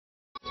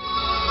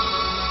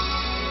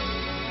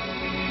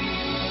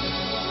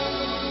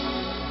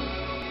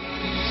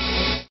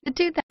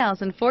The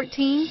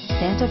 2014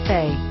 Santa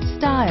Fe.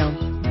 Style,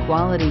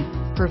 quality,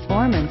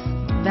 performance,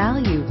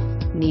 value.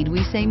 Need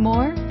we say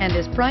more? And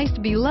is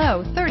priced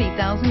below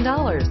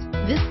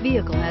 $30,000. This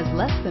vehicle has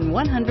less than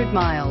 100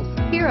 miles.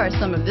 Here are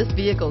some of this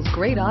vehicle's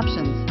great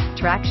options: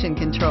 traction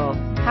control,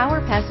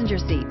 power passenger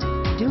seat,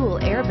 dual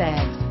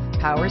airbags,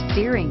 power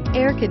steering,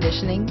 air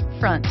conditioning,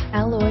 front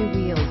alloy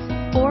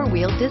wheels,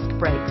 four-wheel disc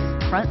brakes,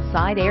 front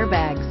side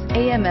airbags,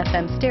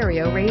 AM/FM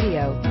stereo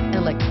radio,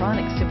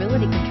 electronic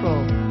stability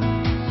control.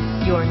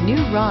 Your new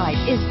ride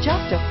is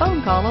just a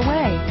phone call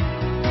away.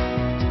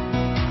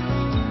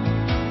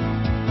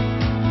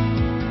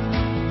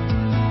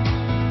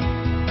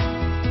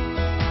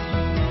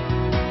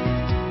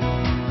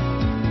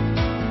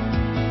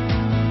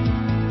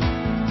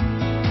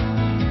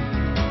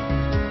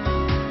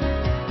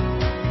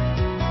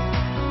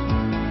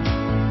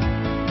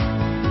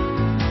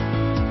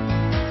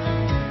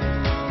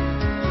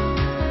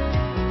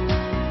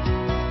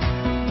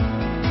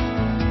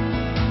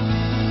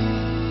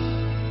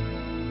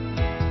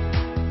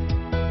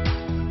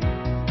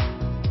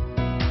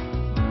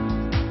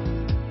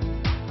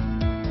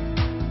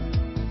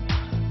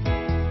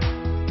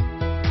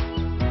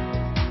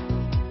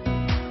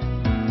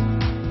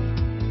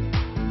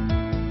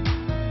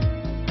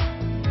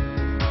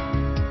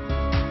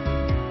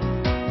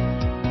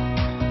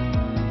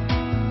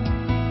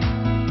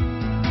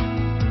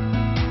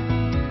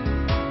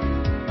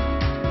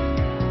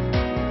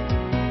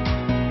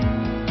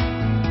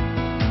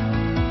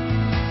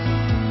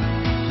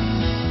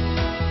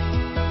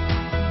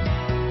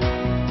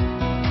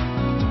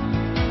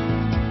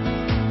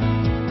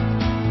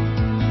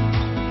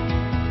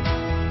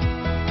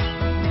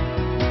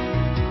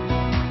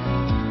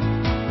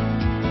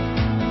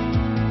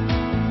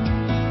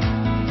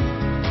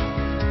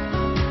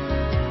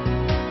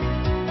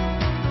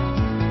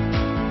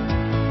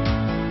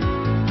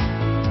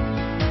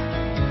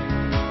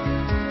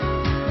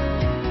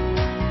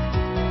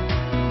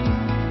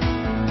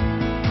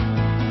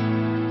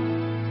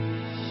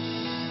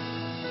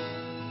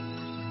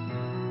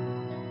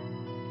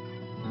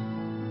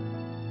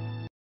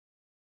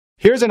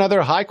 Here's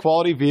another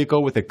high-quality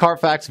vehicle with a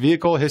Carfax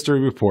Vehicle History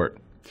Report.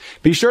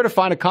 Be sure to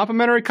find a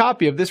complimentary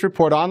copy of this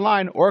report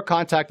online or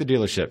contact the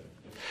dealership.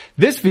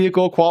 This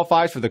vehicle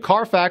qualifies for the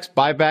Carfax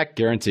Buyback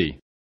Guarantee.